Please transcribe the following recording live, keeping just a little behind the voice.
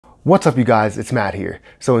What's up, you guys? It's Matt here.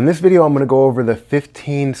 So in this video, I'm going to go over the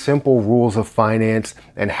 15 simple rules of finance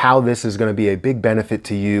and how this is going to be a big benefit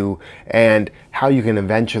to you and how you can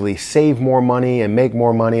eventually save more money and make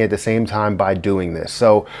more money at the same time by doing this.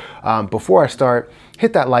 So before I start,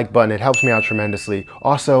 hit that like button. It helps me out tremendously.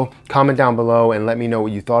 Also, comment down below and let me know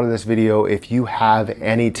what you thought of this video. If you have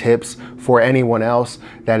any tips for anyone else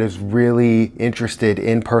that is really interested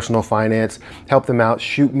in personal finance, help them out.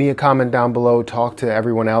 Shoot me a comment down below. Talk to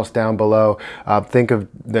everyone else down below. Think of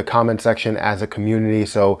the comment section as a community.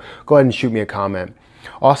 So go ahead and shoot me a comment.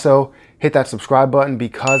 Also, hit that subscribe button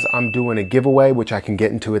because I'm doing a giveaway, which I can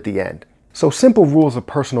get into at the end. So simple rules of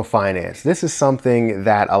personal finance. This is something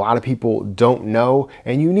that a lot of people don't know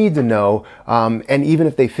and you need to know. And even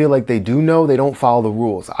if they feel like they do know, they don't follow the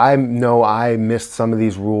rules. I know I missed some of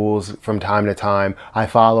these rules from time to time. I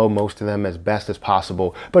follow most of them as best as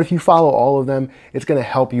possible. But if you follow all of them, it's going to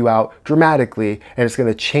help you out dramatically and it's going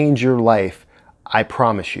to change your life. I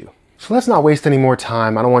promise you. So let's not waste any more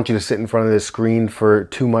time. I don't want you to sit in front of this screen for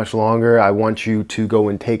too much longer. I want you to go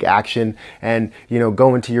and take action and,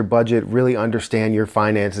 go into your budget, really understand your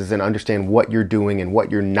finances and understand what you're doing and what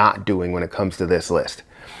you're not doing when it comes to this list.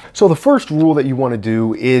 So the first rule that you want to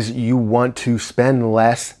do is you want to spend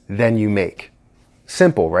less than you make.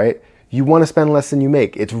 Simple, right? You want to spend less than you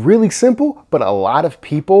make. It's really simple, but a lot of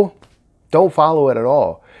people don't follow it at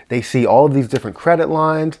all. They see all of these different credit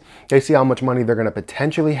lines. They see how much money they're going to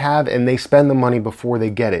potentially have and they spend the money before they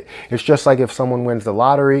get it. It's just like if someone wins the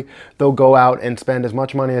lottery, they'll go out and spend as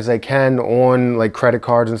much money as they can on like credit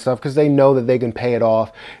cards and stuff because they know that they can pay it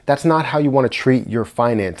off. That's not how you want to treat your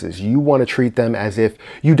finances. You want to treat them as if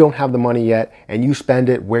you don't have the money yet and you spend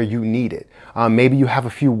it where you need it. Maybe you have a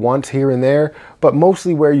few wants here and there, but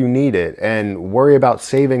mostly where you need it, and worry about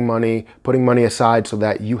saving money, putting money aside so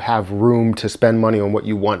that you have room to spend money on what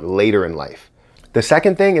you want later in life. The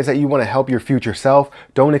second thing is that you want to help your future self.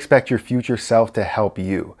 Don't expect your future self to help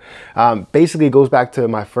you. Basically, it goes back to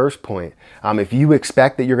my first point. If you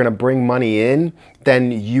expect that you're going to bring money in,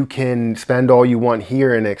 then you can spend all you want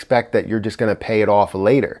here and expect that you're just going to pay it off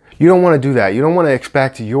later. You don't want to do that. You don't want to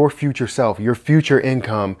expect your future self, your future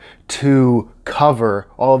income to cover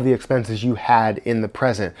all of the expenses you had in the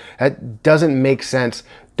present. That doesn't make sense.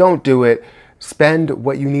 Don't do it. Spend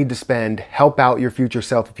what you need to spend, help out your future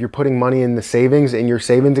self. If you're putting money in the savings, in your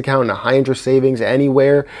savings account, in a high interest savings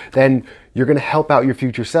anywhere, then you're gonna help out your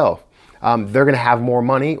future self. They're gonna have more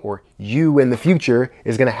money, or you in the future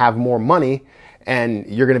is gonna have more money, and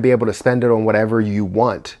you're gonna be able to spend it on whatever you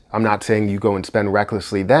want. I'm not saying you go and spend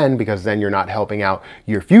recklessly then, because then you're not helping out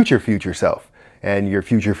your future self, and your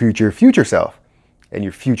future self, and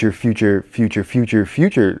your future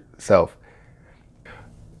self.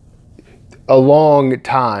 A long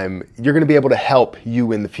time, you're going to be able to help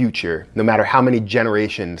you in the future, no matter how many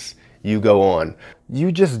generations you go on.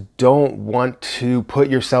 You just don't want to put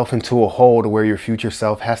yourself into a hole to where your future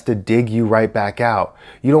self has to dig you right back out.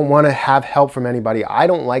 You don't want to have help from anybody. I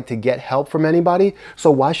don't like to get help from anybody,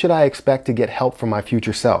 so why should I expect to get help from my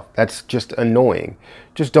future self? That's just annoying.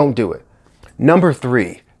 Just don't do it. Number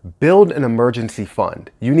 3. Build an emergency fund.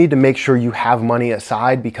 You need to make sure you have money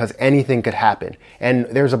aside because anything could happen. And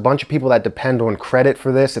there's a bunch of people that depend on credit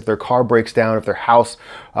for this. If their car breaks down, if their house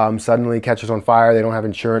suddenly catches on fire, they don't have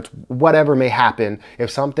insurance, whatever may happen. If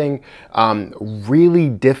something really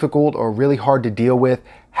difficult or really hard to deal with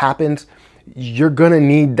happens, you're gonna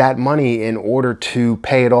need that money in order to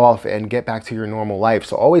pay it off and get back to your normal life.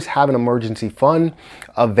 So always have an emergency fund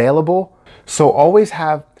available. So always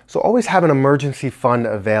have an emergency fund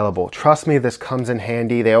available. Trust me, this comes in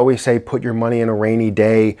handy. They always say put your money in a rainy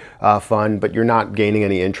day fund, but you're not gaining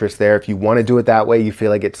any interest there. If you want to do it that way, you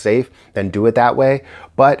feel like it's safe, then do it that way.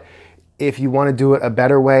 But if you want to do it a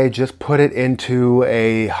better way, just put it into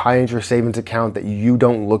a high interest savings account that you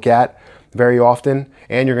don't look at very often,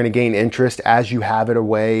 and you're going to gain interest as you have it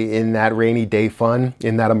away in that rainy day fund,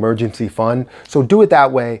 in that emergency fund. So do it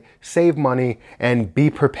that way, save money, and be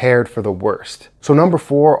prepared for the worst. So number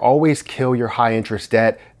 4, always kill your high interest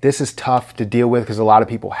debt. This is tough to deal with because a lot of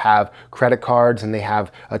people have credit cards and they have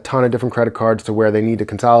a ton of different credit cards to where they need to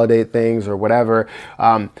consolidate things or whatever.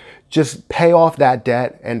 Just pay off that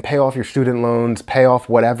debt and pay off your student loans, pay off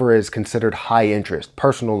whatever is considered high interest,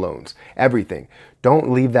 personal loans, everything.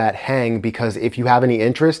 Don't leave that hang, because if you have any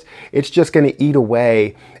interest, it's just going to eat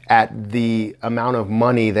away at the amount of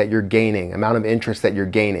money that you're gaining, amount of interest that you're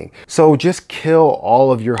gaining. So just kill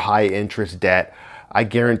all of your high interest debt. I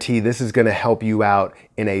guarantee this is going to help you out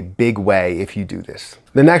in a big way if you do this.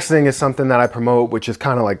 The next thing is something that I promote, which is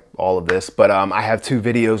kind of like all of this, but I have 2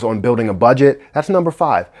 videos on building a budget. That's number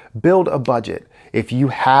 5. Build a budget. If you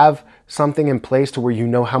have something in place to where you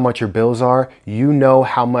know how much your bills are, you know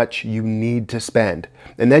how much you need to spend.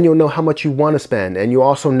 And then you'll know how much you want to spend, and you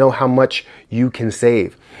also know how much you can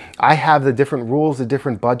save. I have the different rules, the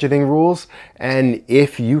different budgeting rules, and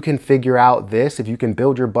if you can figure out this, if you can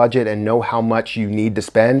build your budget and know how much you need to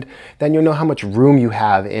spend, then you'll know how much room you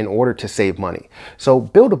have in order to save money. So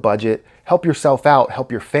build a budget, help yourself out,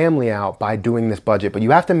 help your family out by doing this budget, but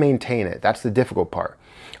you have to maintain it. That's the difficult part.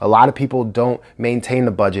 A lot of people don't maintain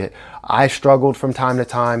the budget. I struggled from time to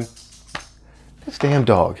time. This damn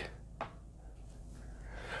dog.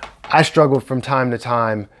 I struggled from time to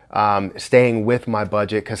time staying with my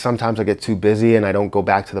budget because sometimes I get too busy and I don't go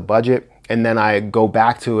back to the budget. And then I go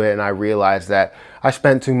back to it and I realize that I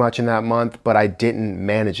spent too much in that month, but I didn't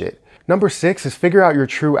manage it. Number 6 is figure out your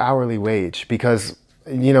true hourly wage, because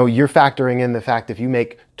you're factoring in the fact if you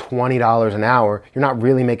make $20 an hour, you're not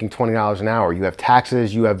really making $20 an hour. You have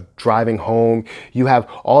taxes, you have driving home, you have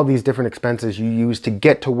all these different expenses you use to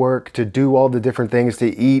get to work, to do all the different things,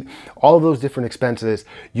 to eat. All of those different expenses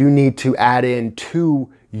you need to add in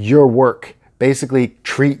to your work. Basically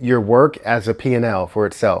treat your work as a P&L for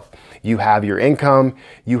itself. You have your income,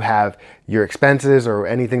 you have your expenses or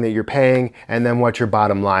anything that you're paying, and then what's your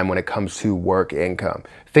bottom line when it comes to work income.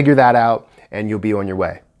 Figure that out and you'll be on your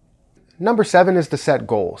way. Number 7 is to set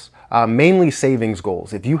goals, mainly savings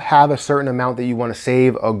goals. If you have a certain amount that you want to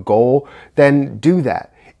save, a goal, then do that.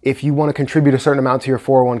 If you want to contribute a certain amount to your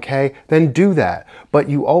 401k, then do that. But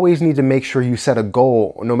you always need to make sure you set a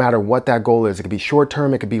goal, no matter what that goal is. It could be short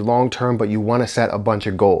term, it could be long term, but you want to set a bunch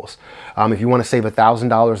of goals. If you want to save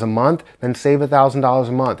 $1,000 a month, then save $1,000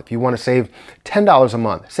 a month. If you want to save $10 a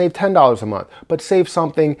month, save $10 a month. But save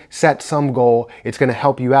something, set some goal. It's going to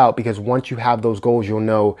help you out because once you have those goals, you'll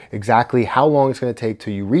know exactly how long it's going to take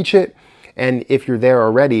till you reach it. And if you're there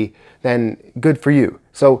already, then good for you.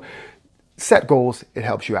 So set goals, it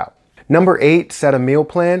helps you out. Number 8, set a meal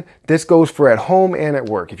plan. This goes for at home and at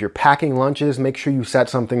work. If you're packing lunches, make sure you set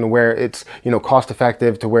something to where it's, cost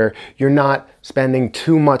effective, to where you're not spending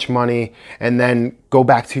too much money, and then go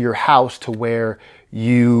back to your house to where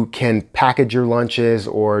you can package your lunches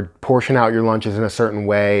or portion out your lunches in a certain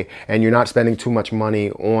way, and you're not spending too much money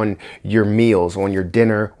on your meals, on your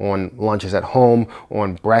dinner, on lunches at home,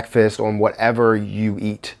 on breakfast, on whatever you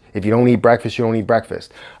eat. If you don't eat breakfast, you don't eat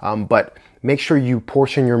breakfast. But make sure you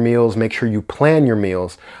portion your meals, make sure you plan your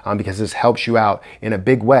meals, because this helps you out in a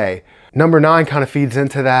big way. Number 9 kind of feeds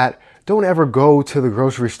into that. Don't ever go to the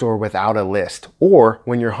grocery store without a list, or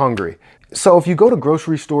when you're hungry. So if you go to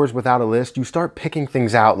grocery stores without a list, you start picking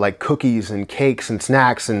things out like cookies and cakes and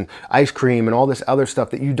snacks and ice cream and all this other stuff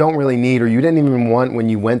that you don't really need or you didn't even want when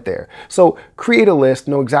you went there. So create a list,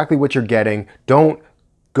 know exactly what you're getting. Don't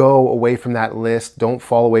go away from that list. Don't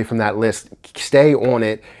fall away from that list. Stay on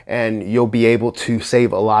it, and you'll be able to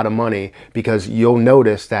save a lot of money because you'll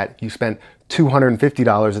notice that you spent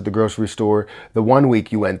 $250 at the grocery store the one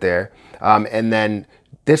week you went there. And then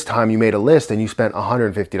this time you made a list and you spent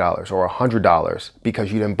 $150 or $100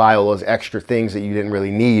 because you didn't buy all those extra things that you didn't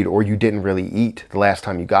really need or you didn't really eat the last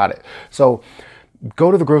time you got it. So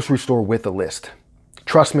go to the grocery store with a list.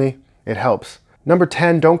 Trust me, it helps. Number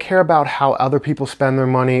 10, don't care about how other people spend their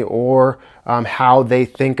money or how they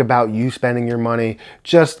think about you spending your money.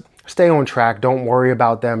 Just stay on track. Don't worry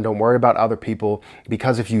about them. Don't worry about other people,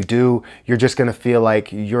 because if you do, you're just going to feel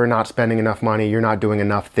like you're not spending enough money. You're not doing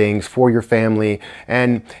enough things for your family.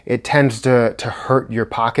 And it tends to hurt your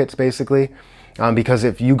pockets, basically. Because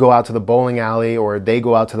if you go out to the bowling alley or they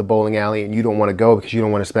go out to the bowling alley and you don't want to go because you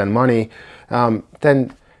don't want to spend money,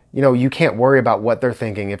 then you can't worry about what they're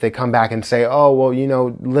thinking. If they come back and say, oh, well,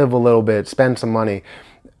 live a little bit, spend some money.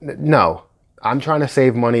 No, I'm trying to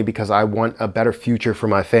save money because I want a better future for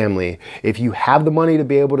my family. If you have the money to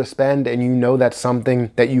be able to spend and you know that's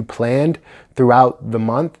something that you planned throughout the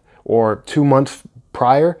month or 2 months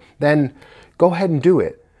prior, then go ahead and do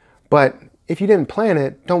it. But if you didn't plan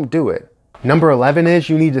it, don't do it. Number 11 is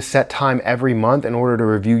you need to set time every month in order to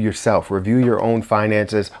review yourself, review your own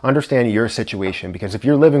finances, understand your situation. Because if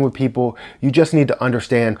you're living with people, you just need to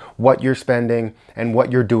understand what you're spending and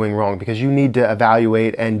what you're doing wrong, because you need to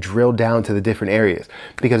evaluate and drill down to the different areas.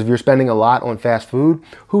 Because if you're spending a lot on fast food,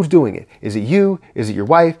 who's doing it? Is it you? Is it your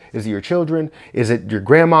wife? Is it your children? Is it your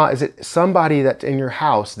grandma? Is it somebody that's in your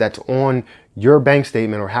house that's on your bank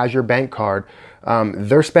statement or has your bank card,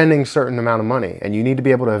 they're spending a certain amount of money, and you need to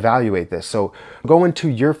be able to evaluate this. So go into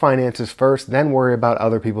your finances first, then worry about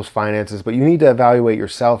other people's finances, but you need to evaluate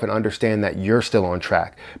yourself and understand that you're still on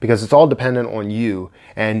track, because it's all dependent on you.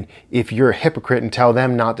 And if you're a hypocrite and tell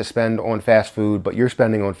them not to spend on fast food, but you're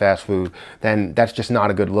spending on fast food, then that's just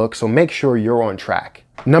not a good look. So make sure you're on track.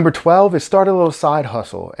 Number 12 is start a little side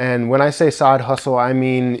hustle. And when I say side hustle, I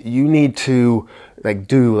mean you need to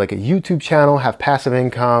do a YouTube channel, have passive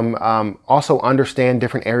income, also understand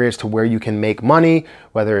different areas to where you can make money,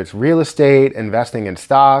 whether it's real estate, investing in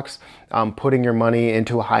stocks, putting your money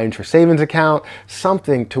into a high interest savings account,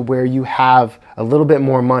 something to where you have a little bit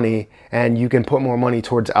more money and you can put more money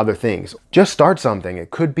towards other things. Just start something.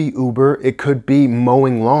 It could be Uber, it could be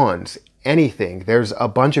mowing lawns, anything. There's a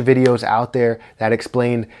bunch of videos out there that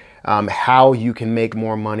explain how you can make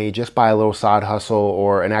more money just by a little side hustle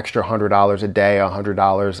or an extra $100 a day,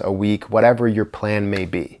 $100 a week, whatever your plan may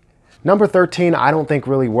be. Number 13, I don't think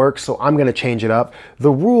really works, so I'm gonna change it up.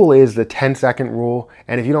 The rule is the 10-second rule.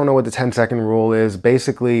 And if you don't know what the 10-second rule is,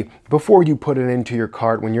 basically before you put it into your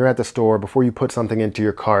cart, when you're at the store, before you put something into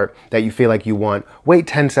your cart that you feel like you want, wait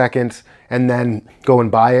 10 seconds and then go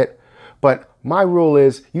and buy it. But my rule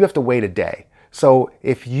is you have to wait a day. So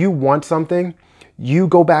if you want something, you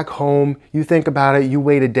go back home, you think about it, you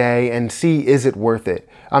wait a day and see, is it worth it?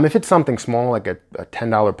 If it's something small, like a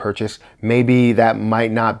 $10 purchase, maybe that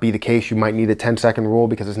might not be the case. You might need a 10-second rule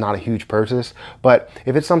because it's not a huge purchase. But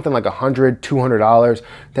if it's something like $100, $200,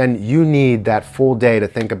 then you need that full day to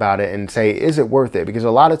think about it and say, is it worth it? Because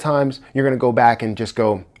a lot of times you're gonna go back and just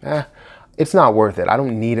go, it's not worth it. I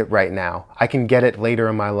don't need it right now. I can get it later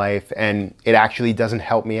in my life and it actually doesn't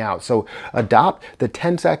help me out. So adopt the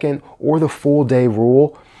 10-second or the full day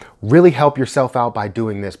rule. Really help yourself out by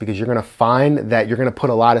doing this, because you're gonna find that you're gonna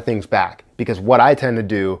put a lot of things back. Because what I tend to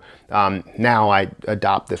do, now I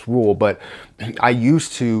adopt this rule, but I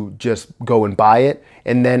used to just go and buy it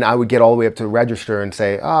and then I would get all the way up to the register and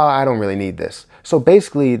say, oh, I don't really need this. So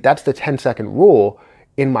basically that's the 10-second rule.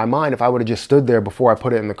 In my mind, if I would have just stood there before I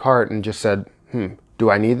put it in the cart and just said,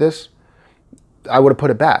 do I need this? I would have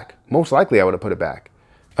put it back. Most likely I would have put it back.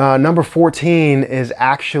 Number 14 is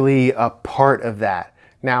actually a part of that.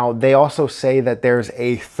 Now, they also say that there's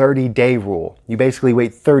a 30-day rule. You basically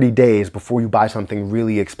wait 30 days before you buy something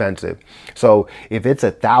really expensive. So if it's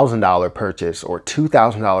a $1,000 purchase or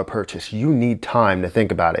 $2,000 purchase, you need time to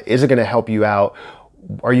think about it. Is it gonna help you out?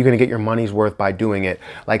 Are you gonna get your money's worth by doing it?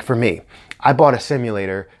 Like for me, I bought a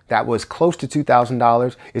simulator that was close to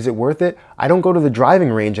 $2,000. Is it worth it? I don't go to the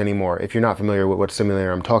driving range anymore. If you're not familiar with what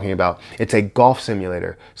simulator I'm talking about, it's a golf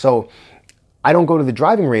simulator. So I don't go to the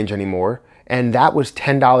driving range anymore, and that was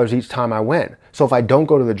 $10 each time I went. So if I don't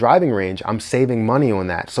go to the driving range, I'm saving money on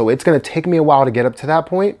that. So it's gonna take me a while to get up to that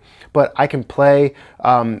point, but I can play,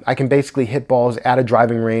 I can basically hit balls at a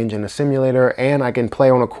driving range in a simulator, and I can play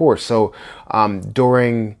on a course. So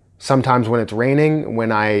sometimes when it's raining,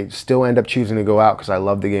 when I still end up choosing to go out because I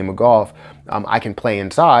love the game of golf, I can play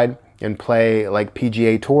inside and play like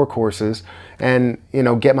PGA Tour courses and,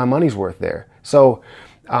 get my money's worth there. So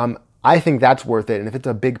I think that's worth it. And if it's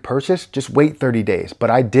a big purchase, just wait 30 days. But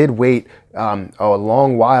I did wait a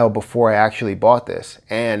long while before I actually bought this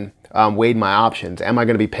and weighed my options. Am I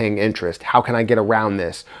going to be paying interest? How can I get around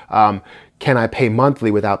this? Can I pay monthly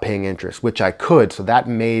without paying interest? Which I could. So that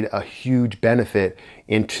made a huge benefit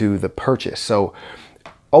into the purchase. So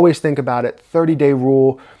always think about it. 30-day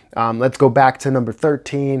rule. Let's go back to number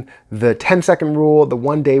 13, the 10-second rule, the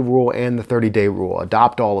 1-day rule, and the 30-day rule.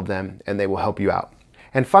 Adopt all of them and they will help you out.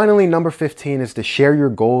 And finally, number 15 is to share your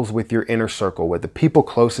goals with your inner circle, with the people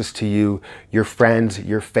closest to you, your friends,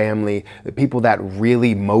 your family, the people that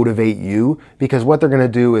really motivate you, because what they're gonna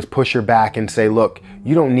do is push your back and say, look,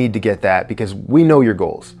 you don't need to get that because we know your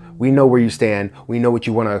goals. We know where you stand. We know what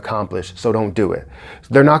you want to accomplish, so don't do it.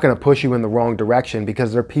 They're not going to push you in the wrong direction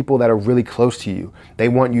because they're people that are really close to you. They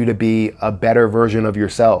want you to be a better version of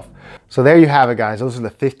yourself. So there you have it, guys. Those are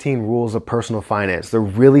the 15 rules of personal finance. They're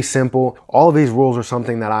really simple. All of these rules are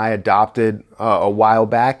something that I adopted a while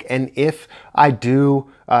back. And if I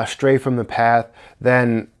do stray from the path,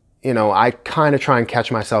 then I kind of try and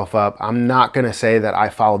catch myself up. I'm not going to say that I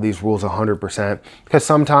follow these rules 100% because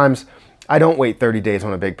sometimes I don't wait 30 days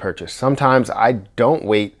on a big purchase. Sometimes I don't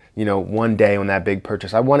wait, 1 day on that big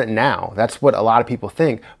purchase. I want it now. That's what a lot of people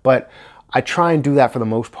think. But I try and do that for the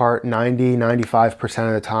most part. 95%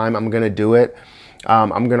 of the time, I'm going to do it.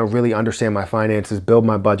 I'm going to really understand my finances, build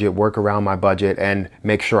my budget, work around my budget, and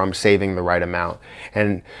make sure I'm saving the right amount.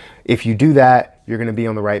 And if you do that, you're gonna be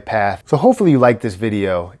on the right path. So hopefully you like this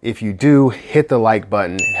video. If you do, hit the like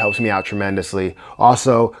button. It helps me out tremendously.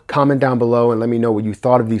 Also, comment down below and let me know what you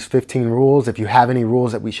thought of these 15 rules. If you have any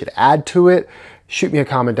rules that we should add to it, shoot me a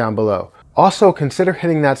comment down below. Also, consider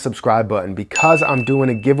hitting that subscribe button because I'm doing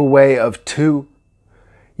a giveaway of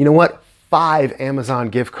 5 Amazon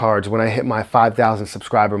gift cards when I hit my 5,000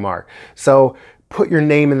 subscriber mark. So put your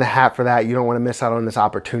name in the hat for that. You don't want to miss out on this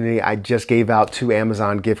opportunity. I just gave out 2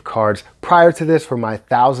 Amazon gift cards prior to this for my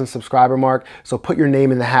 1,000 subscriber mark. So put your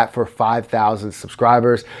name in the hat for 5,000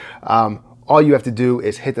 subscribers. All you have to do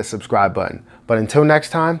is hit the subscribe button. But until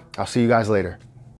next time, I'll see you guys later.